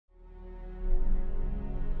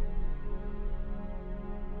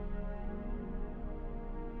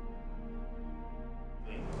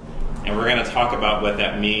talk about what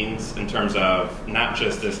that means in terms of not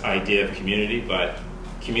just this idea of community, but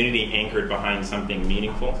community anchored behind something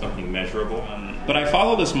meaningful, something measurable. But I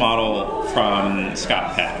follow this model from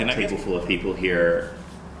Scott Peck, and a table full of people here,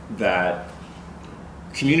 that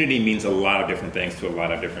community means a lot of different things to a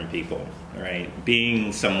lot of different people, right?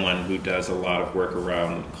 Being someone who does a lot of work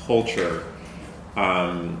around culture,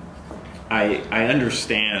 I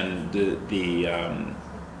understand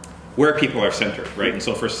where people are centered, right? And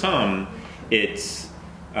so for some, it's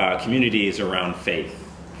community is around faith.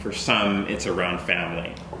 For some, it's around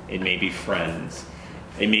family. It may be friends.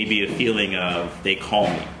 It may be a feeling of they call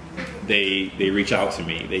me, they reach out to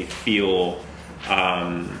me, they feel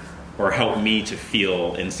or help me to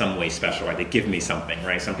feel in some way special, right? They give me something,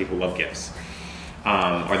 right? Some people love gifts.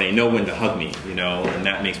 Or they know when to hug me, you know, and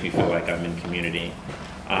that makes me feel like I'm in community.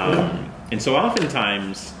 And so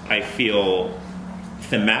oftentimes I feel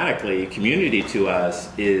thematically community to us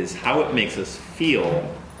is how it makes us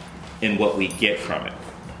feel and what we get from it,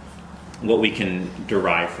 what we can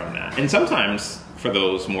derive from that. And sometimes for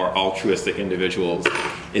those more altruistic individuals,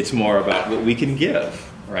 it's more about what we can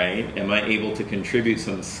give, right? Am I able to contribute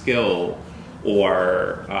some skill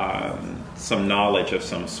or some knowledge of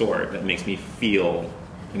some sort that makes me feel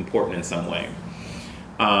important in some way?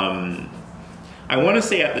 I want to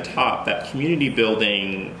say at the top that community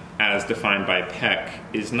building, as defined by Peck,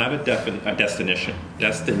 is not a destination,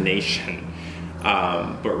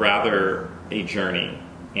 but rather a journey.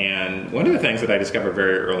 And one of the things that I discovered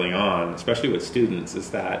very early on, especially with students,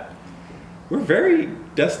 is that we're very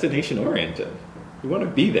destination oriented. We want to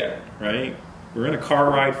be there, right? We're in a car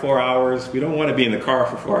ride 4 hours. We don't want to be in the car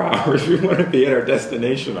for 4 hours. We want to be at our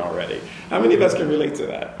destination already. How many of us can relate to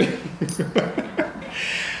that?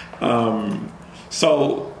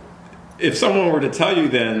 So if someone were to tell you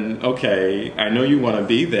then, okay, I know you want to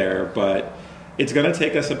be there, but it's going to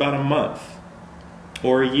take us about a month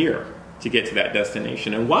or a year to get to that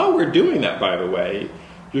destination. And while we're doing that, by the way,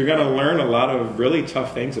 you're going to learn a lot of really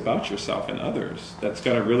tough things about yourself and others that's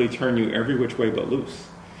going to really turn you every which way but loose.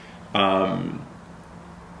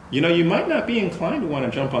 You know, you might not be inclined to want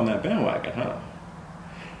to jump on that bandwagon, huh?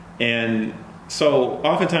 And so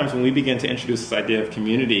oftentimes when we begin to introduce this idea of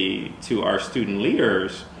community to our student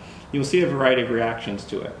leaders, you'll see a variety of reactions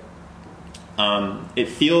to it. It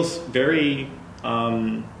feels very,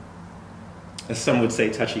 as some would say,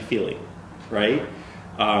 touchy-feely, right?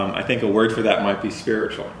 I think a word for that might be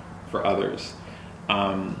spiritual for others,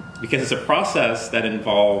 because it's a process that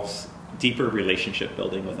involves deeper relationship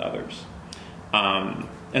building with others.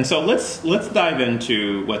 And so let's dive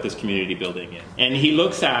into what this community building is. And he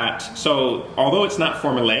looks at, so although it's not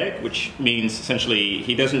formulaic, which means essentially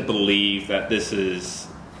he doesn't believe that this is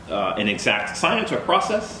an exact science or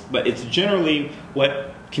process, but it's generally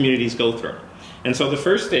what communities go through. And so the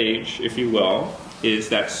first stage, if you will, is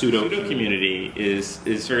that pseudo community is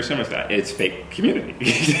very similar to that. It's fake community,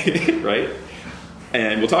 right?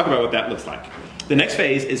 And we'll talk about what that looks like. The next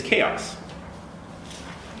phase is chaos.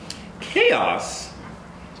 Chaos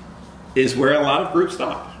is where a lot of groups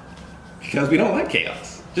stop because we don't like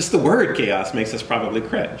chaos. Just the word chaos makes us probably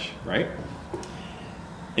cringe, right?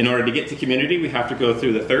 In order to get to community, we have to go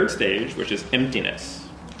through the third stage, which is emptiness.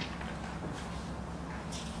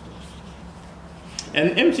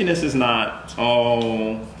 And emptiness is not,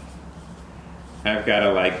 oh, I've got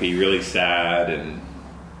to like be really sad and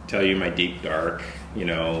tell you my deep dark, you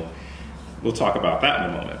know. We'll talk about that in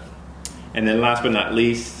a moment. And then last but not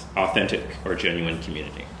least, authentic or genuine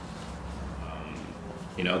community.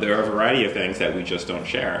 You know, there are a variety of things that we just don't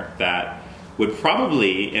share that would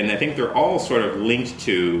probably, and I think they're all sort of linked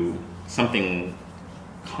to something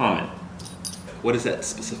common. What is that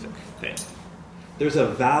specific thing? There's a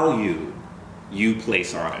value you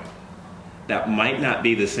place on it that might not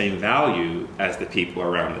be the same value as the people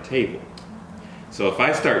around the table. So if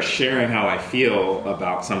I start sharing how I feel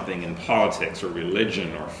about something in politics or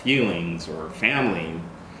religion or feelings or family,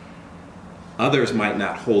 others might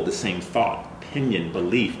not hold the same thought, opinion,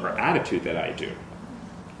 belief, or attitude that I do.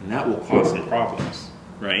 And that will cause some problems,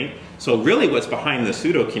 right? So really what's behind the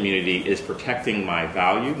pseudo community is protecting my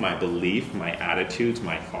value, my belief, my attitudes,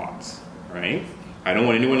 my thoughts, right? I don't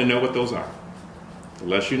want anyone to know what those are. The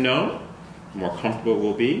less you know, the more comfortable it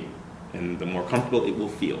will be, and the more comfortable it will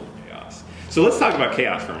feel. Chaos. So let's talk about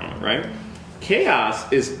chaos for a moment, right?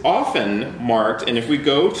 Chaos is often marked, and if we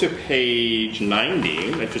go to page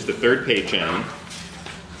 90, that's just the third page in,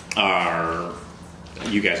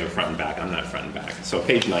 you guys are front and back, I'm not front and back. So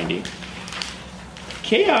page 90.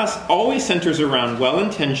 Chaos always centers around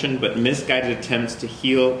well-intentioned but misguided attempts to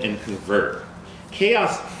heal and convert.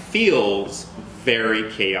 Chaos feels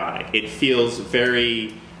very chaotic. It feels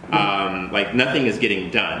very Like nothing is getting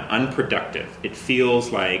done, unproductive. It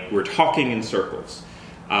feels like we're talking in circles.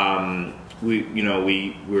 We're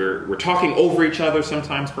talking over each other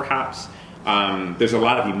sometimes, perhaps. There's a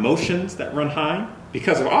lot of emotions that run high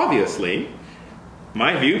because of, obviously,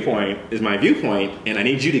 my viewpoint is my viewpoint, and I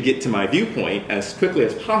need you to get to my viewpoint as quickly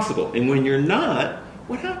as possible. And when you're not,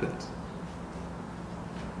 what happens?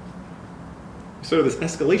 Sort of this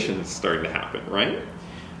escalation is starting to happen, right?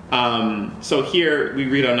 So here we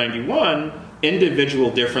read on 91, individual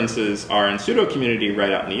differences are in pseudo-community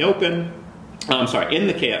right out in the open. In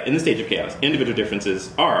the stage of chaos, individual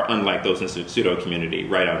differences are unlike those in pseudo-community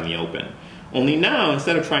right out in the open. Only now,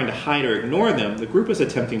 instead of trying to hide or ignore them, the group is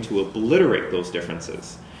attempting to obliterate those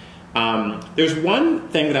differences. There's one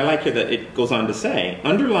thing that I like here that it goes on to say.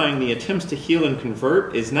 Underlying the attempts to heal and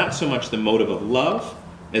convert is not so much the motive of love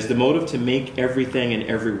as the motive to make everything and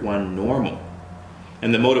everyone normal,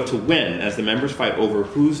 and the motive to win as the members fight over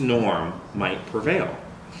whose norm might prevail.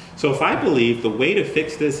 So if I believe the way to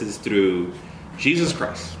fix this is through Jesus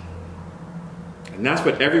Christ, and that's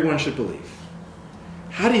what everyone should believe,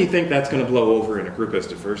 how do you think that's going to blow over in a group as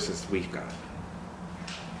diverse as we've got?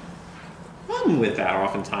 The problem with that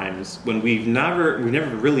oftentimes, when we've never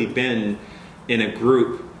really been in a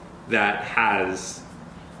group that has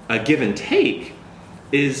a give and take,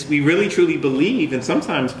 is we really truly believe and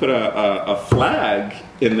sometimes put a flag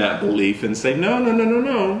in that belief and say,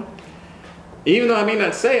 no. Even though I may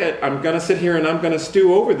not say it, I'm going to sit here and I'm going to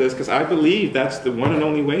stew over this because I believe that's the one and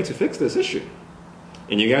only way to fix this issue.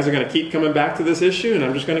 And you guys are going to keep coming back to this issue, and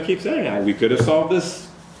I'm just going to keep saying, we could have solved this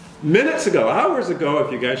minutes ago, hours ago,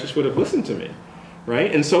 if you guys just would have listened to me,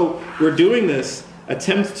 right? And so we're doing this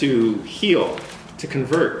attempt to heal, to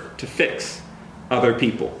convert, to fix other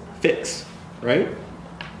people. Fix, right?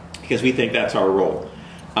 Because we think that's our role.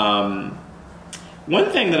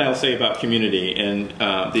 One thing that I'll say about community, and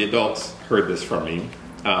the adults heard this from me,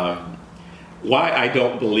 why I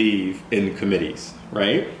don't believe in committees,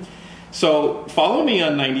 right? So follow me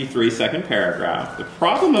on 93, second paragraph. The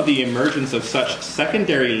problem of the emergence of such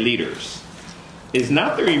secondary leaders is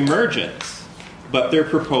not their emergence, but their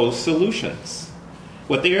proposed solutions.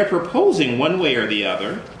 What they are proposing one way or the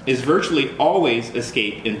other is virtually always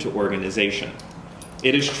escape into organization.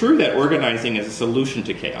 It is true that organizing is a solution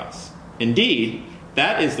to chaos. Indeed,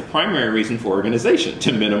 that is the primary reason for organization,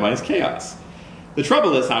 to minimize chaos. The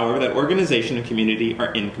trouble is, however, that organization and community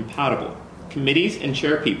are incompatible. Committees and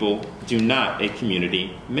chair people do not a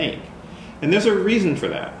community make. And there's a reason for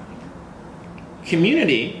that.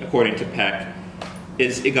 Community, according to Peck,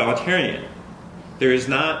 is egalitarian. There is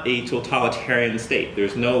not a totalitarian state.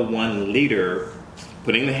 There's no one leader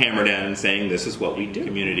putting the hammer down and saying, this is what we do.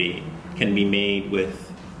 Community can be made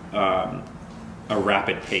with a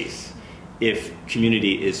rapid pace if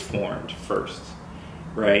community is formed first,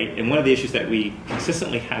 right? And one of the issues that we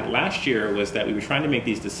consistently had last year was that we were trying to make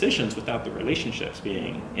these decisions without the relationships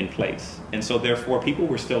being in place. And so therefore people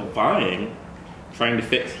were still vying, trying to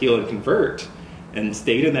fix, heal, and convert, and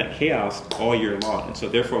stayed in that chaos all year long. And so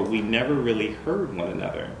therefore we never really heard one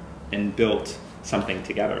another and built something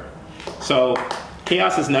together. So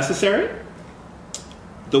chaos is necessary.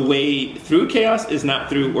 The way through chaos is not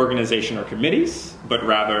through organization or committees, but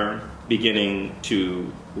rather beginning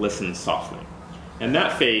to listen softly. And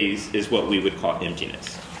that phase is what we would call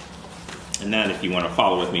emptiness. And that, if you want to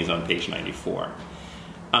follow with me, is on page 94.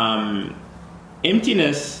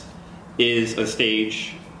 Emptiness is a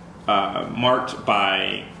stage marked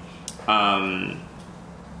by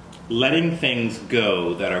letting things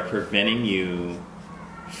go that are preventing you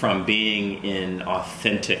from being in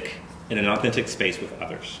an authentic space with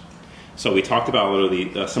others. So we talked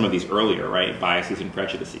about some of these earlier, right? Biases and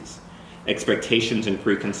prejudices, expectations and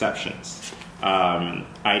preconceptions,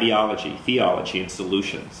 ideology, theology, and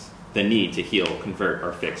solutions, the need to heal, convert,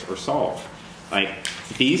 or fix, or solve. Like,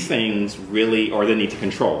 these things really, or the need to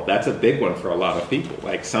control. That's a big one for a lot of people.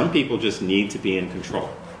 Like, some people just need to be in control.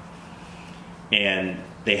 And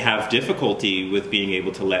they have difficulty with being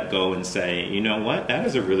able to let go and say, you know what, that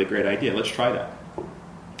is a really great idea, let's try that.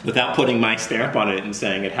 Without putting my stamp on it and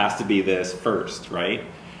saying it has to be this first, right?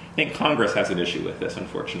 I think Congress has an issue with this,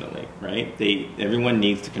 unfortunately, right? Everyone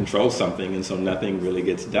needs to control something, and so nothing really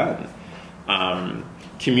gets done.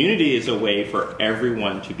 Community is a way for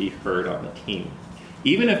everyone to be heard on the team.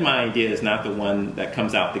 Even if my idea is not the one that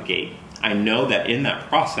comes out the gate, I know that in that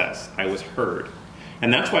process, I was heard.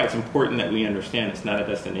 And that's why it's important that we understand it's not a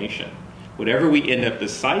destination. Whatever we end up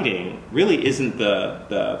deciding really isn't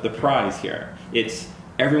the prize here. It's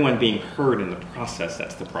everyone being heard in the process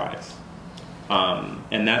that's the prize.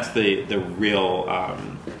 And that's the real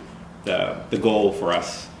the goal for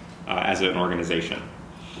us as an organization.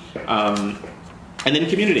 And then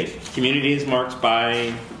community. Community is marked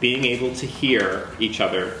by being able to hear each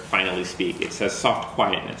other finally speak. It says soft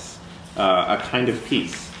quietness, a kind of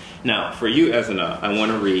peace. Now, for you, Ezna, I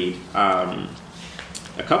want to read a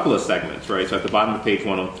couple of segments, right? So at the bottom of page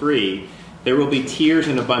 103, there will be tears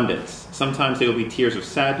in abundance. Sometimes they will be tears of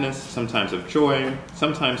sadness, sometimes of joy,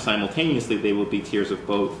 sometimes simultaneously they will be tears of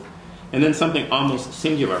both. And then something almost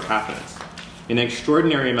singular happens. An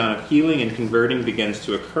extraordinary amount of healing and converting begins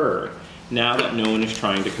to occur now that no one is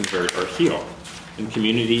trying to convert or heal. And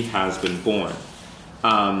community has been born.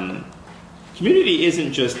 Community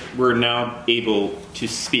isn't just we're now able to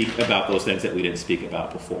speak about those things that we didn't speak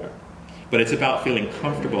about before. But it's about feeling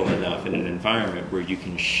comfortable enough in an environment where you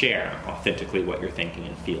can share authentically what you're thinking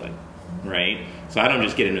and feeling, right? So I don't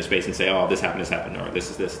just get into a space and say, oh, this happened, or this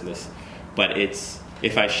is this and this. But it's,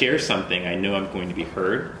 if I share something, I know I'm going to be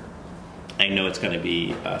heard. I know it's going to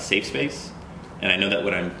be a safe space. And I know that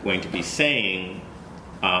what I'm going to be saying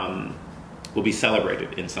will be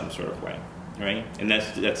celebrated in some sort of way, right? And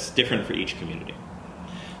that's different for each community.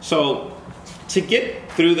 So to get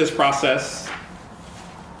through this process,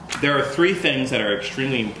 there are three things that are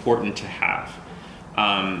extremely important to have.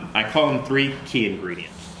 I call them three key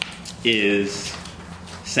ingredients. Is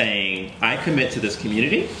saying, I commit to this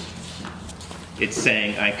community. It's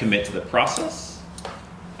saying, I commit to the process.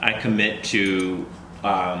 I commit to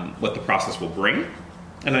what the process will bring.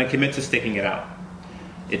 And I commit to sticking it out.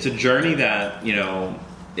 It's a journey that, you know,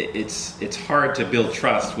 it's hard to build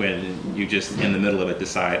trust when you just, in the middle of it,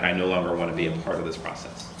 decide, I no longer want to be a part of this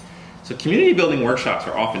process. So community building workshops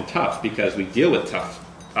are often tough because we deal with tough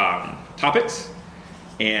topics,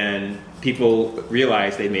 and people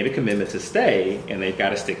realize they made a commitment to stay and they've got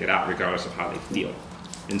to stick it out regardless of how they feel.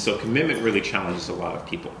 And so commitment really challenges a lot of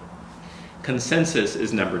people. Consensus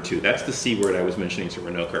is number two. That's the C word I was mentioning to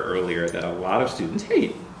Renoka earlier that a lot of students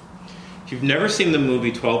hate. If you've never seen the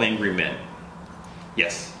movie 12 Angry Men,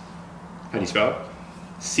 yes. How do you spell it?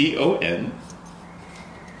 C-O-N-S-E-N-U-S.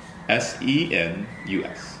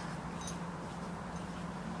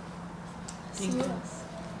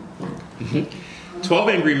 12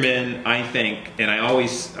 Angry Men, I think, and I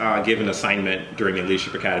always give an assignment during the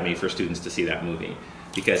Leadership Academy for students to see that movie,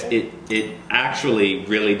 because it actually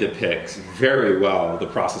really depicts very well the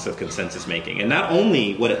process of consensus making. And not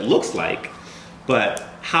only what it looks like, but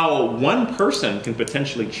how one person can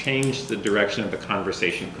potentially change the direction of the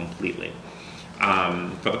conversation completely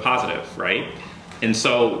for the positive, right? And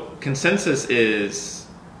so consensus is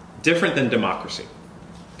different than democracy.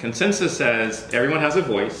 Consensus says everyone has a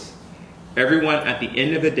voice. Everyone at the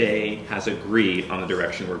end of the day has agreed on the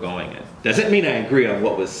direction we're going in. Doesn't mean I agree on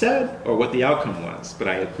what was said or what the outcome was, but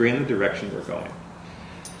I agree on the direction we're going.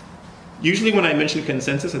 Usually when I mention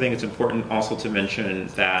consensus, I think it's important also to mention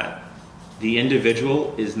that the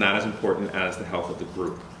individual is not as important as the health of the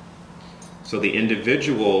group. So the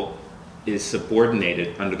individual is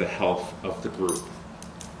subordinated under the health of the group.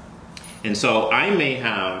 And so I may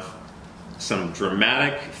have some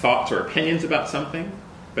dramatic thoughts or opinions about something,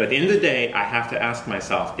 but at the end of the day, I have to ask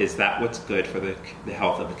myself, is that what's good for the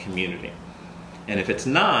health of the community? And if it's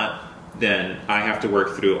not, then I have to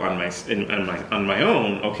work through on my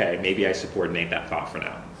own, okay, maybe I subordinate that thought for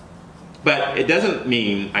now. But it doesn't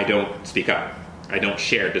mean I don't speak up. I don't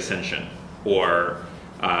share dissension or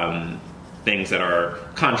things that are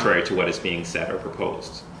contrary to what is being said or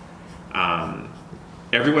proposed.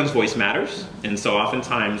 Everyone's voice matters, and so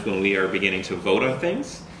oftentimes when we are beginning to vote on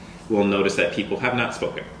things, we'll notice that people have not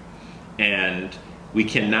spoken. And we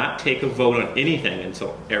cannot take a vote on anything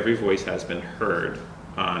until every voice has been heard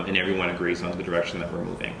and everyone agrees on the direction that we're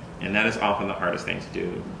moving. And that is often the hardest thing to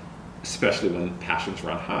do, especially when passions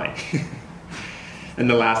run high. And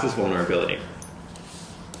the last is vulnerability.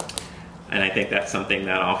 And I think that's something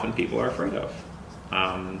that often people are afraid of.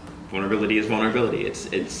 Vulnerability is vulnerability.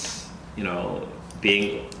 It's you know,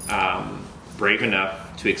 being brave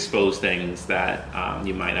enough to expose things that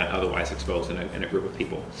you might not otherwise expose in a group of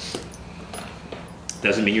people.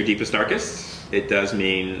 Doesn't mean your deepest, darkest. It does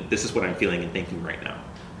mean this is what I'm feeling and thinking right now.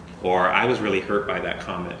 Or I was really hurt by that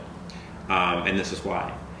comment, and this is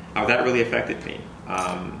why. Oh, that really affected me.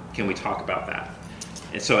 Can we talk about that?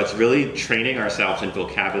 And so it's really training ourselves in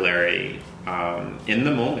vocabulary in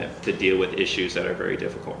the moment to deal with issues that are very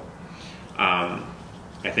difficult.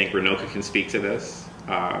 I think Renoka can speak to this,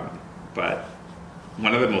 but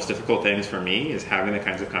one of the most difficult things for me is having the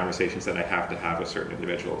kinds of conversations that I have to have with certain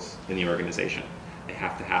individuals in the organization. They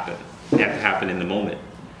have to happen. They have to happen in the moment.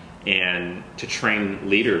 And to train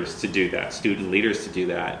leaders to do that, student leaders to do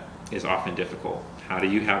that, is often difficult. How do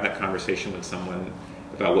you have that conversation with someone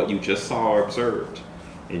about what you just saw or observed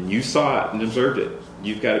and you saw it and observed it,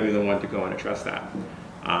 you've got to be the one to go and address that.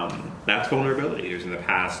 That's vulnerability. Users in the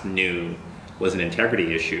past knew was an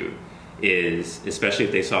integrity issue, is especially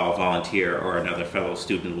if they saw a volunteer or another fellow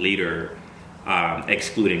student leader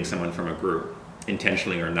excluding someone from a group,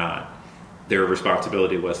 intentionally or not. Their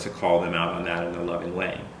responsibility was to call them out on that in a loving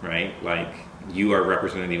way, right? Like, you are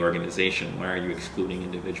representing the organization. Why are you excluding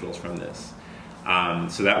individuals from this?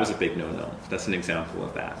 So that was a big no-no. That's an example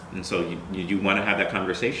of that. And so you want to have that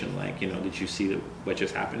conversation, like, did you see what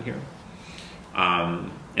just happened here?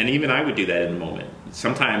 And even I would do that in the moment.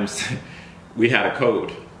 Sometimes we had a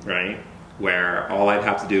code, right, where all I'd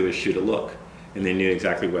have to do is shoot a look, and they knew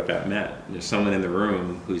exactly what that meant. There's someone in the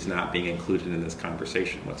room who's not being included in this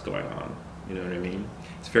conversation. What's going on? You know what I mean?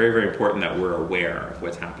 It's very, very important that we're aware of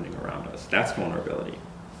what's happening around us. That's vulnerability.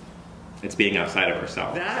 It's being outside of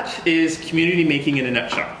ourselves. That is community making in a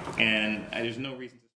nutshell. And there's no reason